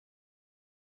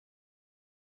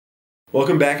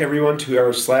Welcome back, everyone, to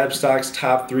our Slab Stocks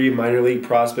Top 3 Minor League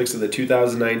Prospects of the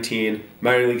 2019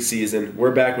 Minor League season.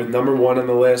 We're back with number 1 on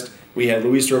the list. We had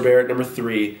Luis Robert at number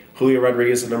 3, Julio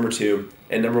Rodriguez at number 2,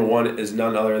 and number 1 is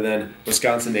none other than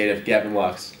Wisconsin native Gavin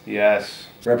Lux. Yes.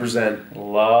 Represent.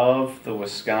 Love the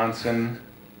Wisconsin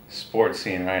sports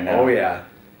scene right now. Oh, yeah.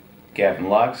 Gavin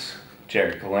Lux,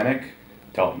 Jared Kalinick,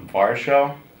 Dalton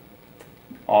Varsho,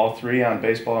 all three on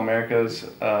Baseball America's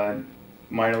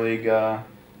minor league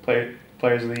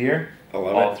players of the year. I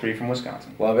love all it. three from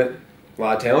Wisconsin. Love it. A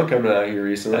lot of talent coming out here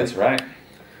recently. That's right.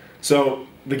 So,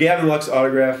 the Gavin Lux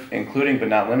autograph. Including but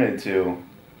not limited to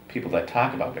people that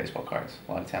talk about baseball cards.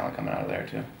 A lot of talent coming out of there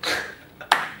too.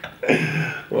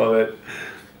 Love it.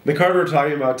 The card we're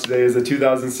talking about today is the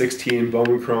 2016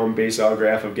 Bowman Chrome base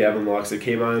autograph of Gavin Lux. It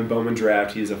came out in Bowman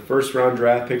Draft. He's a first-round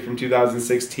draft pick from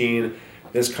 2016.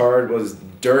 This card was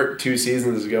dirt 2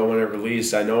 seasons ago when it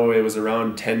released. I know it was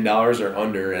around $10 or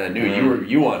under, and I knew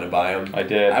you wanted to buy them. I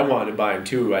did. I wanted to buy them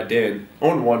too. I did.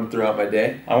 Owned one throughout my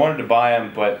day. I wanted to buy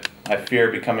them, but I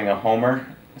fear becoming a homer,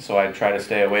 so I try to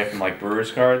stay away from like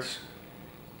Brewers cards.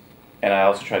 And I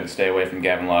also tried to stay away from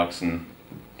Gavin Lux and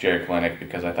Jared Kalinick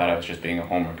because I thought I was just being a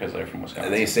homer because they're from Wisconsin.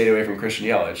 And then you stayed away from Christian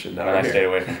Yelich. And I stayed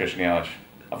away from Christian Yelich.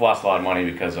 I've lost a lot of money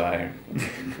because I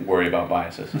worry about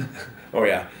biases. Oh,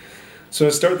 yeah. So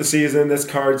to start the season, this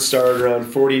card started around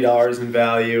 $40 in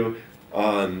value.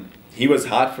 He was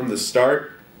hot from the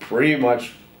start, pretty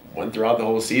much went throughout the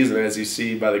whole season, as you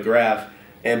see by the graph.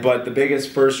 But the biggest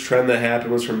first trend that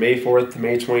happened was from May 4th to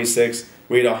May 26th.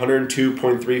 We had a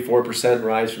 102.34%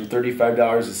 rise from $35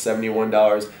 to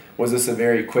 $71. Was this a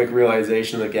very quick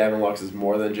realization that Gavin Lux is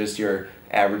more than just your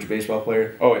average baseball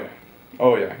player? Oh, yeah.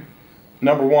 Oh, yeah.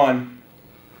 Number one,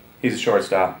 he's a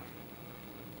shortstop.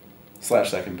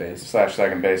 Slash second base. Slash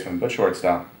second baseman, but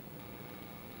shortstop.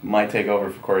 Might take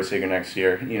over for Corey Seager next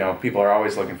year. You know, people are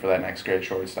always looking for that next great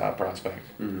shortstop prospect.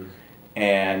 Mm-hmm.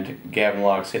 And Gavin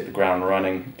Lux hit the ground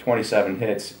running. 27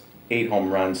 hits, 8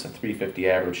 home runs, a 350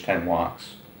 average, 10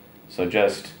 walks. So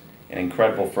just an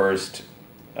incredible first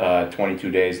 22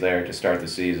 days there to start the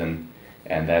season.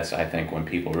 And that's, I think, when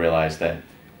people realize that,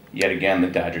 yet again, the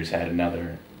Dodgers had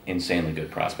another insanely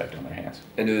good prospect on their hands.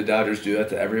 And do the Dodgers do that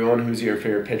to everyone? Who's your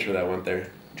favorite pitcher that went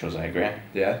there? Josiah Gray.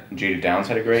 Yeah? Jeter Downs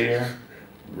had a great year.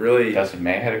 Really? Dustin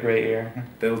May had a great year.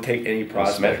 They'll take any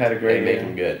prospect Smith had a great and make year.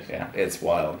 him good. Yeah. It's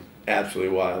wild.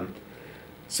 Absolutely wild.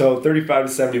 So 35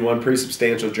 to 71, pretty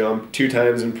substantial jump. 2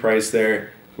 times in price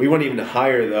there. We went even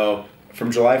higher, though.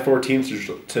 From July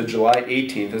 14th to July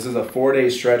 18th, this is a 4-day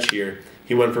stretch here.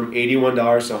 He went from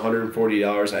 $81 to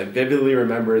 $140. I vividly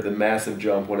remember the massive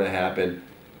jump when it happened.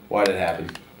 Why did it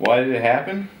happen? Why did it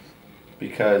happen?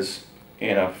 Because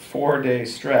in a 4-day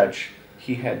stretch,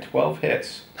 he had 12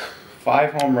 hits,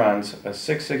 5 home runs, a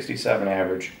 667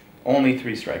 average, only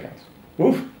 3 strikeouts.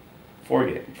 Woof. 4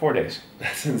 days.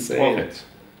 That's insane. 12 hits.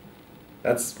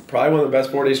 That's probably one of the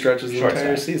best 4-day stretches of the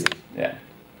entire season. Yeah,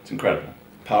 it's incredible.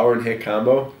 Power and hit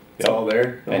combo. It's Yep. all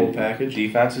there. The whole package.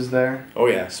 Defense is there. Oh,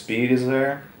 yeah. Speed is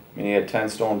there. I mean, he had 10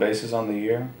 stolen bases on the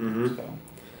year. Mm-hmm. So.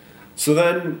 So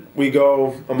then we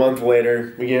go a month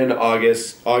later. We get into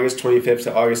August 25th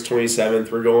to August 27th.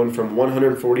 We're going from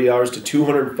 $140 to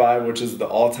 $205, which is the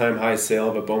all-time high sale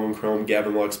of a Bowman Chrome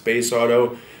Gavin Lux base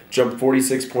auto. Jumped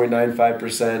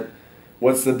 46.95%.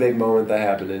 What's the big moment that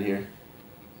happened in here?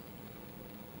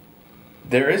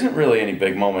 There isn't really any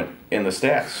big moment in the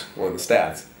stats. Well, in the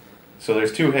stats. So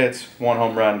there's 2 hits, 1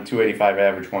 home run, 285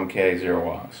 average, 1 K, 0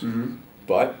 walks. Mm-hmm.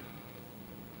 But?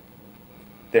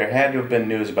 There had to have been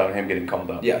news about him getting called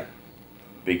up. Yeah.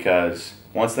 Because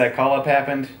once that call-up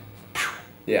happened,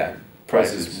 yeah,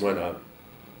 prices went up.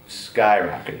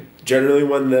 Skyrocketed. Generally,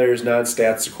 when there's not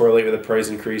stats to correlate with a price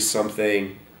increase,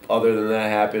 something other than that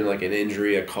happened, like an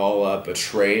injury, a call-up, a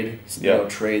trade. You know,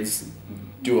 trades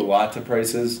do a lot to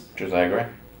prices. Josiah Gray.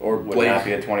 Or Would Blake. not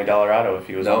be a $20 auto if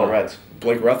he was on the Reds.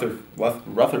 Blake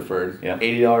Rutherford, Yeah.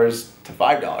 $80 to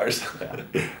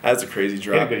 $5. Yeah. That's a crazy He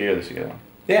had a drop. good year this year, though.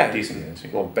 Yeah. Decent year this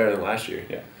year. Well, better than last year.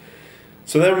 Yeah.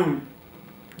 So then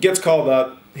gets called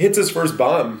up, hits his first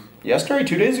bomb yesterday,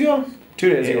 2 days ago? 2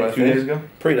 days ago, I think. 2 days ago.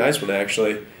 Pretty nice one,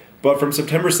 actually. But from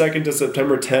September 2nd to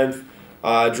September 10th,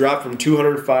 dropped from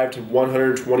 205 to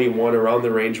 121 around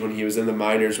the range when he was in the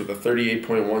minors with a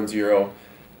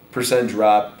 38.10%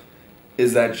 drop.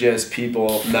 Is that just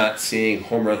people not seeing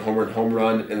home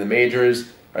run in the majors?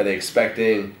 Are they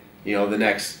expecting, the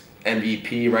next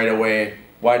MVP right away?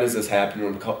 Why does this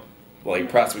happen when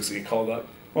prospects get called up?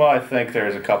 Well, I think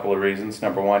there's a couple of reasons.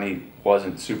 Number one, he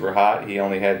wasn't super hot. He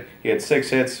had 6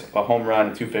 hits, a home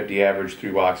run, 250 average,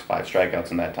 3 walks, 5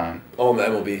 strikeouts in that time. All in the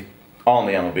MLB. All in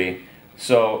the MLB.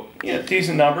 So,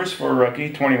 decent numbers for a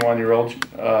rookie, 21-year-old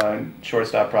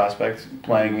shortstop prospect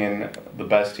playing in the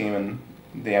best team in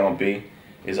the MLB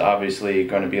is obviously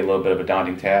going to be a little bit of a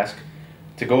daunting task.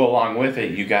 To go along with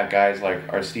it, you got guys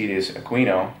like Aristides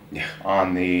Aquino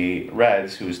on the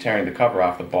Reds, who was tearing the cover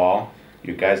off the ball.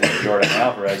 You guys like Jordan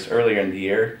Alvarez earlier in the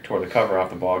year tore the cover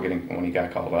off the ball when he got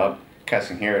called up.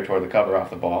 Keston Hiura tore the cover off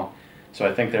the ball. So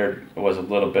I think there was a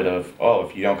little bit of,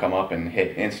 if you don't come up and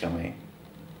hit instantly,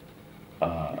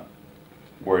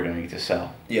 we're going to need to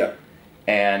sell. Yeah.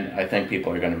 And I think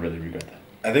people are going to really regret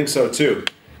that. I think so too.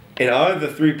 And out of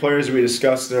the 3 players we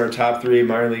discussed in our top 3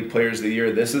 minor league players of the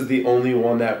year, this is the only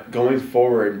one that going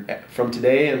forward from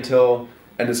today until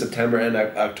end of September and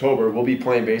October will be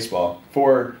playing baseball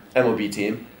for MLB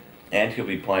team. And he'll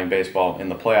be playing baseball in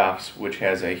the playoffs, which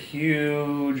has a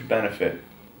huge benefit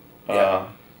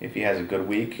if he has a good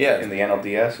week in the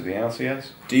NLDS or the NLCS.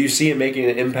 Do you see him making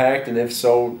an impact? And if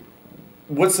so,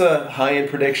 what's a high-end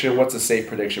prediction? What's a safe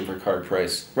prediction for card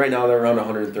price? Right now they're around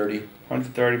 $130.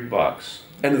 $130.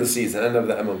 End of the season, end of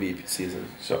the MLB season.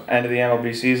 So end of the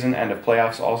MLB season, end of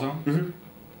playoffs also? Mm-hmm.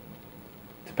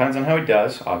 Depends on how he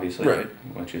does, obviously. Right.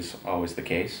 Which is always the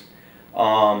case.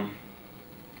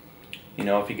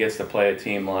 If he gets to play a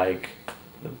team like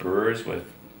the Brewers with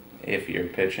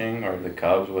iffier pitching or the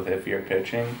Cubs with iffier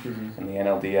pitching in the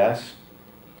NLDS,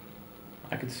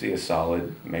 I could see a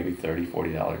solid maybe $30,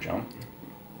 $40 jump.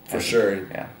 For sure.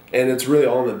 Yeah. And it's really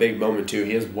all in the big moment too.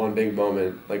 He has one big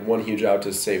moment, like one huge out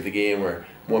to save the game, or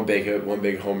one big hit, one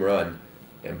big home run,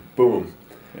 and boom.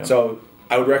 Yep. So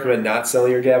I would recommend not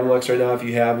selling your Gavin Lux right now if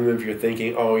you have him. If you're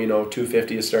thinking, $250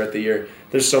 to start the year,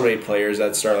 there's so many players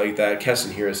that start like that.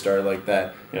 Keston Hiura started like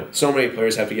that. Yep. So many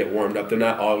players have to get warmed up. They're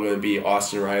not all going to be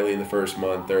Austin Riley in the first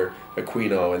month or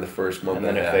Aquino in the first month. And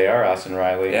then if they are Austin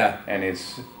Riley, yeah. and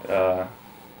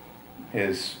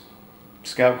his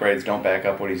scout grades don't back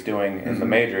up what he's doing in the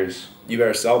majors, you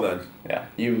better sell then. Yeah.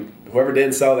 Whoever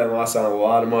didn't sell then lost out on a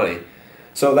lot of money.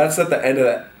 So that's at the end of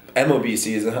the MLB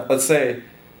season. Let's say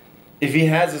if he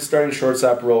has a starting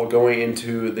shortstop role going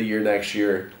into the year next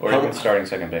year, or even starting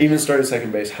second base. Even starting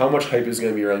second base, how much hype is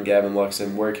going to be around Gavin Lux,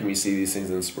 and where can we see these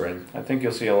things in the spring? I think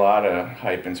you'll see a lot of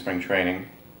hype in spring training.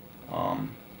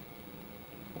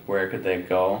 Where could they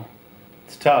go?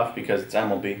 It's tough because it's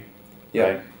MLB. Yeah.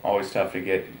 Right? Always tough to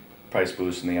get price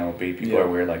boosts in the MLB. People are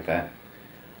weird like that.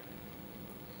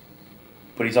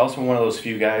 But he's also one of those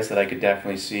few guys that I could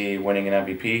definitely see winning an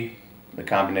MVP. The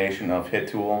combination of hit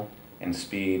tool and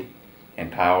speed and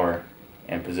power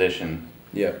and position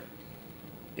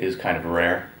is kind of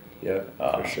rare. Yeah,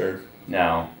 for sure.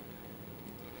 Now,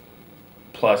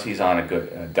 plus he's on a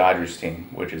good Dodgers team,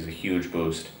 which is a huge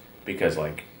boost because,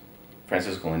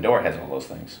 Francisco Lindor has all those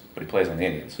things, but he plays on the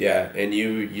Indians. Yeah, and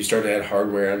you start to add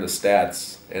hardware on the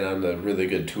stats and on the really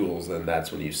good tools, and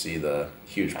that's when you see the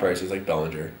huge prices like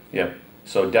Bellinger. Yep.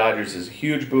 So Dodgers is a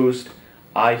huge boost.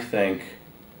 I think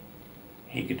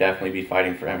he could definitely be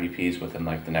fighting for MVPs within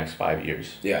the next 5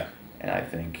 years. Yeah. And I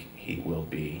think he will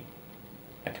be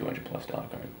a $200+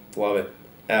 card. Love it.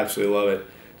 Absolutely love it.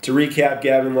 To recap,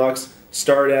 Gavin Lux,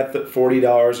 start at the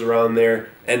 $40 around there,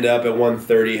 end up at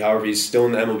 $130. However, he's still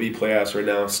in the MLB playoffs right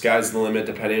now. Sky's the limit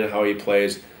depending on how he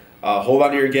plays. Hold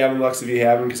on to your Gavin Lux if you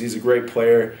have him because he's a great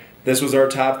player. This was our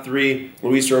top 3.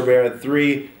 Luis Robert at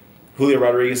 3, Julio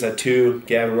Rodriguez at 2,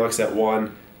 Gavin Lux at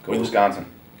 1. Go Wisconsin.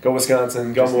 Go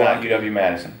Wisconsin. Go it's Milwaukee. Not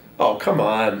UW-Madison. Oh, come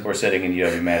on. We're sitting in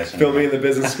UW-Madison. Filming in the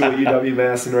business school at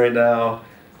UW-Madison right now.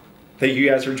 Thank you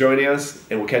guys for joining us,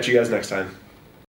 and we'll catch you guys next time.